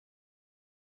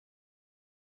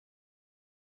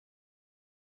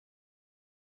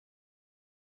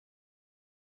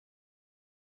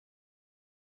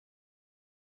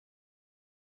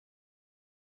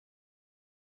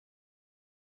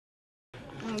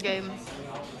game.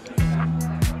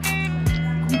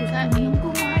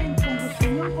 Kung gusto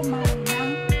nyo kumain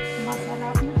ng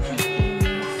masarap na chicken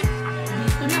wings,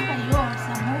 dito na kayo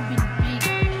sa Movenpick.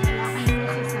 Wala kayong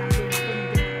masasabi.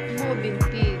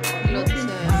 Movenpick. Lots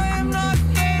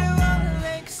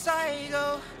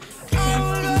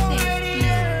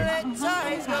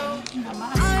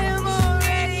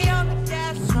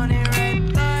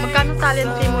Magkano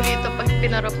talent fee mo dito pag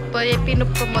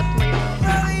pinupromote mo yung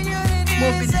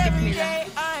Movenpick nila?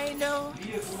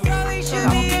 Sa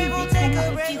Movenpick, kung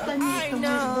makikita nyo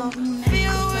ito,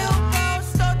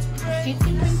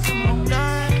 chicken wings mo.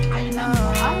 Kayo na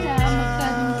maala,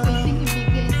 magkano pwedeng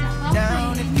ibigay sa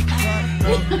akin.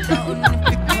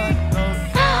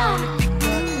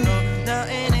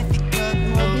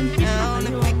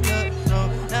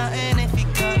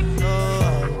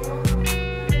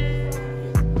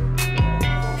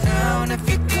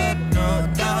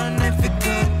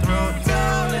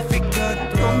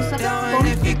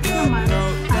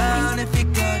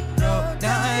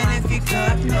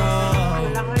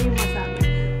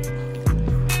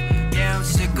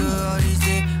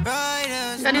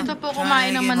 Ganito po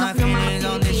kumain ng manok ng mga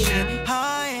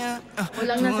Pilipina.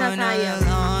 Walang nasasayang.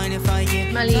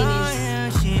 Malinis.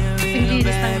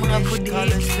 Singlinis ng mga budi.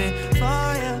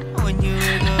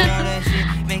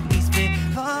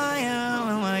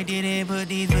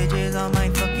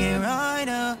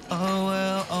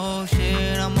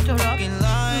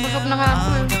 Busog na nga ako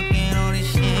eh.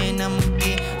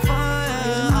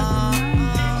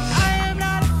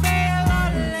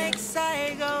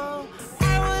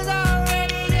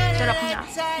 Sarap niya.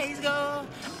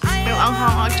 Yung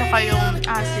anghang at saka yung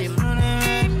asim.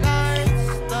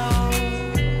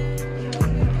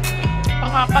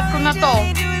 Pang-apat ko na to.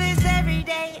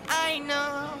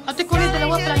 Ate Connie,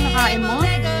 dalawa pa lang nakain mo?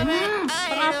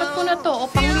 Pang-apat ko na to o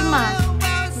pang-lima.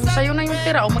 Sa'yo na yung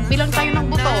tira o magbilang tayo ng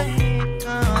buto.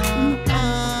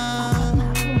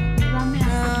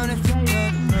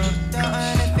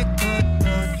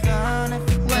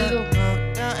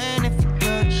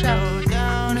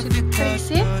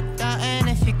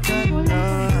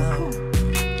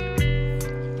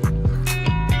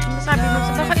 Sabi mo,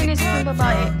 sa baka inisip ng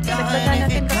babae, dagdagan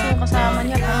natin kasi yung kasama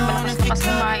niya parang malakas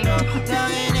kumain.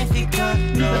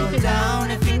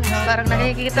 Parang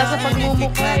nakikita sa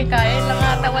pagmumukha eh, kain lang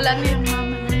ata, wala niya.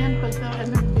 Mama na yan, pagka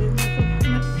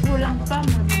kulang pa,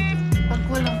 pag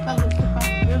kulang pa, gusto pa.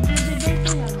 Yung bibigay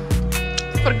ko yan.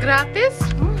 For gratis?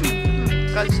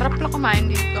 Sarap lang kumain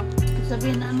dito.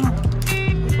 Sabihin na ano,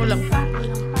 Kulang pa.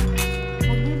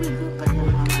 magbibigay pa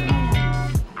yan, mama na yan.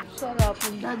 Sarap.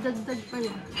 Dadagdag pa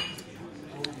yan.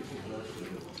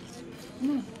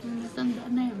 Tanda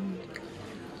na yan.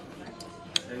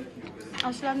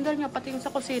 Auslander nga, pati yung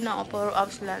sa kusina ko, puro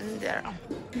Auslander.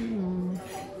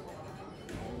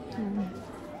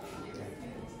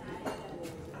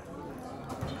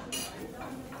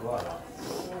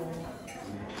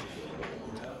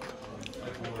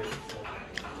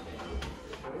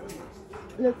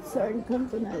 Let's turn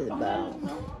kantonal ba?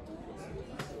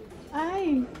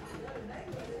 Ay!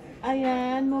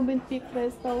 Ayan, Movenpick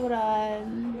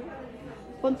Restaurant.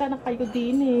 Punta na kayo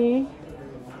din eh.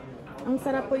 Ang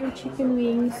sarap po yung chicken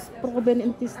wings. Proven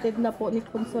and tested na po ni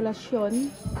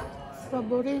Consolacion.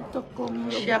 Paborito kong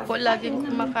lugar. Siya po laging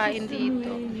kumakain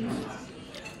dito.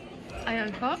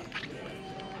 Ayan po.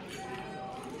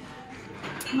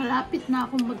 Malapit na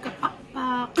akong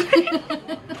magkapakpak.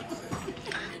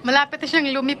 Malapit na siyang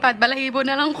lumipad. Balahibo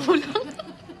na lang kulang.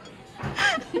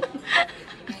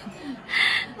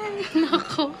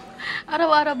 Nako.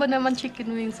 Araw-araw ba naman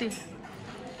chicken wings eh?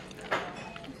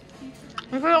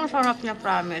 Ito yung sarap niya,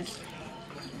 promise.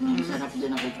 Masarap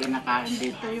din ako kinakain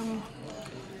dito yung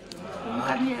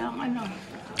kanilang ano.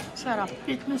 Sarap.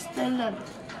 Fitness teller.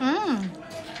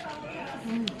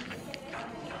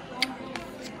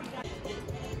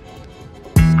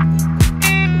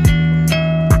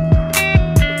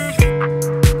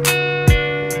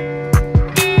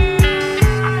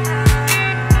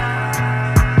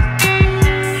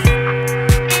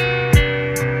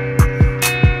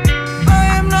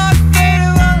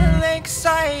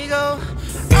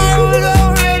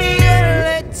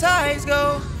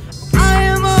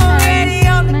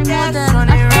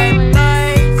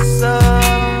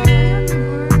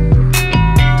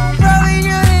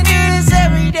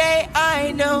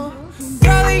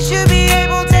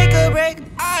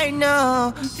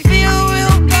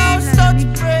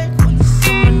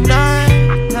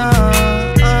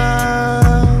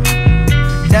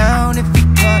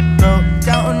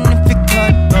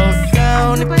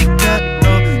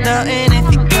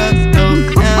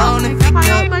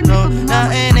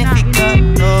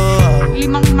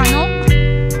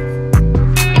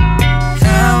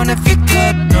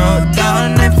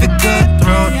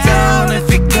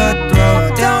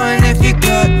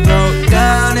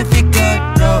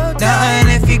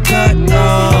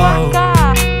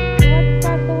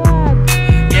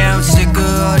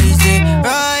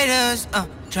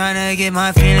 Tryna get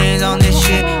my feelings on this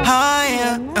shit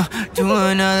higher. Do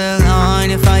another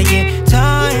line if I get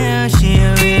tired. She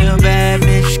a real bad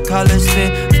bitch, call her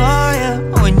spit fire.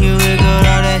 When you wiggle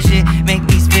all that shit, make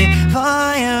me spit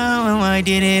fire. When I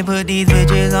didn't put these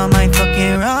bitches on my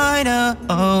fucking rider.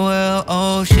 Oh well,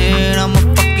 oh shit, I'm a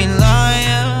fucking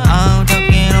liar. I'm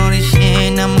talking all this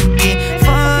shit, I'ma get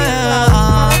fire.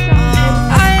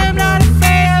 I am not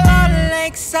afraid of all the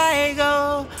lakes I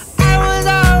go. I was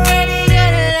already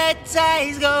gonna let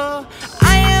ties go.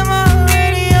 I am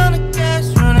already on the gas,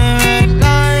 running red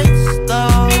lights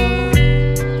low.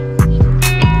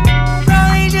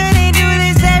 Probably shouldn't do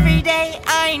this every day,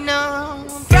 I know.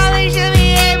 Probably should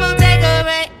be able to take a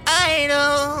break, I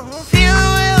know. Feel the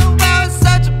wheel about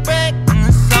such a break in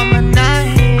the summer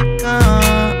night.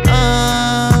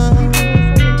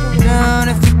 Down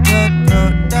if you could, go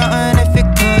down if you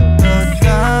could, go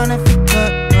down if you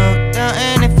could, go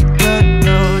down if you could,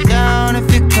 go down if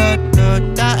you could, go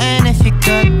down if you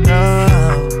could, go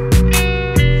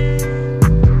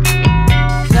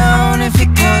down if you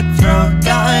could, throw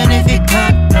down if you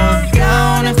could, go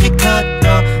down if you could,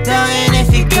 go down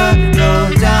if you could,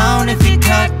 go down if you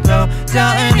could, go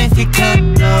down if you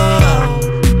could, go.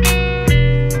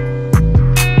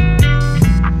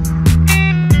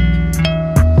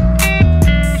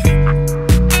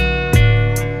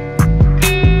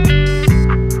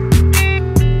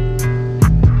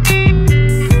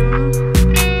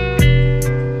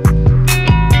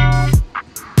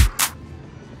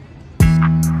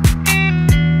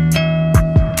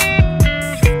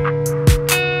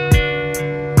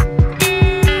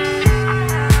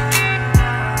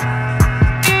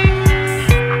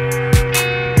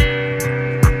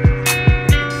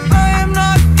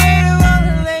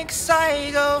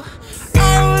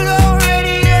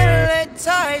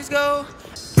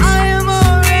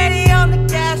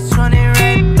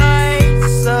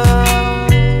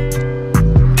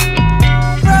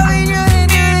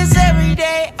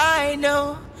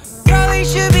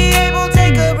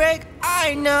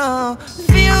 I know,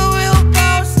 feel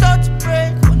willpower start to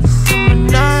break when the summer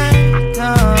night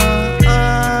comes.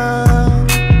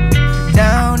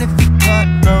 Down if you cut,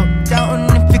 go down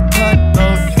if you cut, go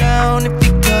down if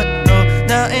you cut, go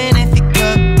down if you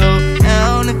cut, go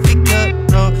down if you cut,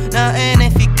 go down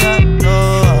if you cut, go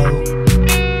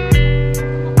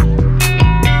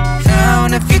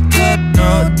down if you cut,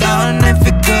 throw down if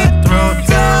you cut, throw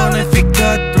down if you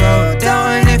cut, throw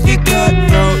down if you cut,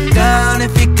 throw down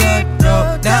if you cut,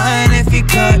 throw down if you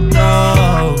cut,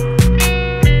 throw.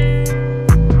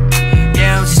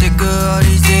 Yeah, I'm sick of all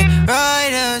these dick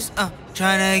riders,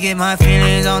 tryna get my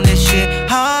feelings on this shit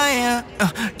higher.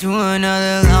 Do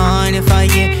another line if I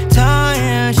get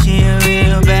tired. She a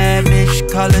real bad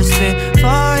bitch, call her spit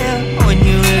fire. When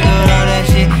you wiggle all that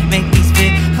shit, make me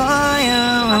spit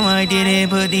fire. When I didn't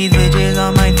put these bitches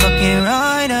on my fucking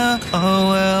rider. Oh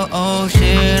well, oh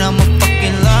shit, I'm a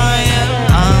fucking liar.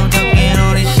 I'm talking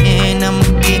all this shit, I'ma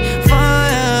get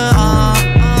fire.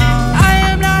 I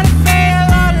am not afraid of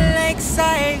all the lakes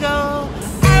I go.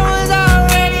 I was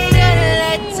already gonna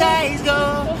let ties go.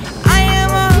 I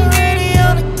am already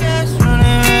on the gas,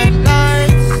 running red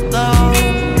lights low.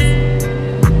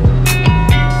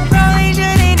 Probably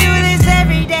shouldn't do this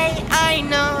every day, I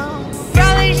know.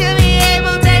 Probably should be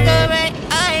able to take a break,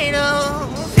 I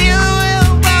know.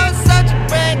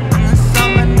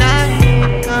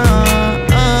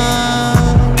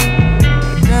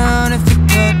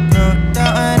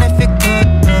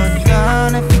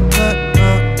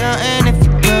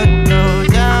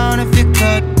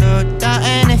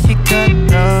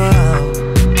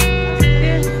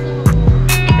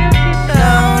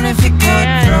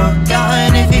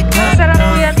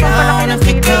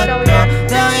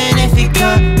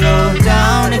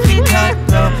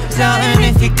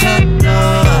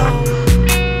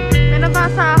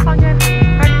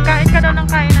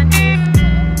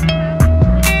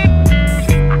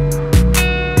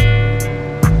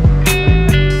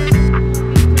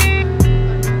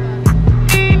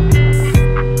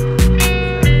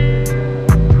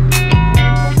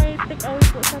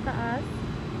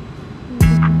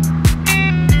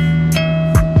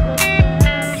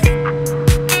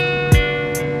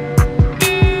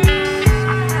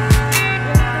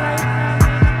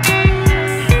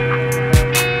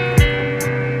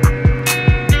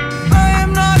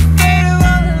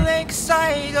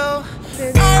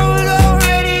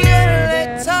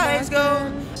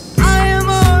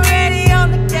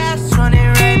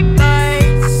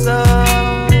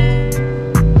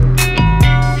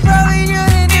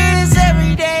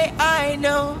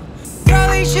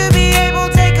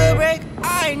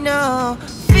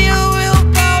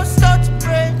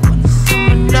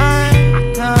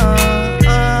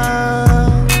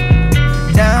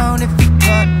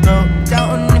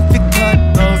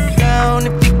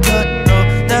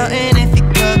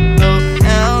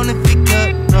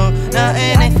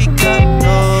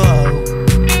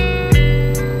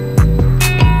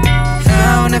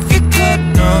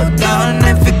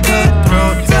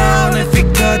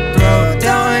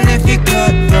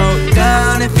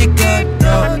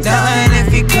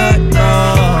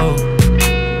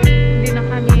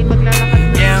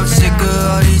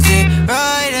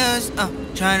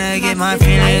 tryna get my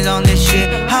feelings on this shit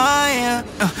higher.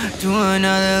 Do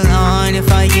another line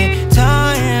if I get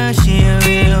tired. She a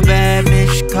real bad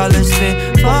bitch, call her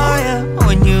Spitfire.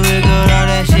 When you wiggle all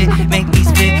that shit, make me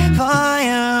spit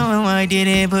fire. When I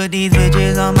didn't put these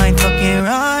bitches on my fucking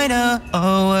rider.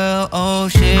 Oh well, oh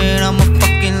shit, I'm a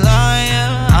fucking liar.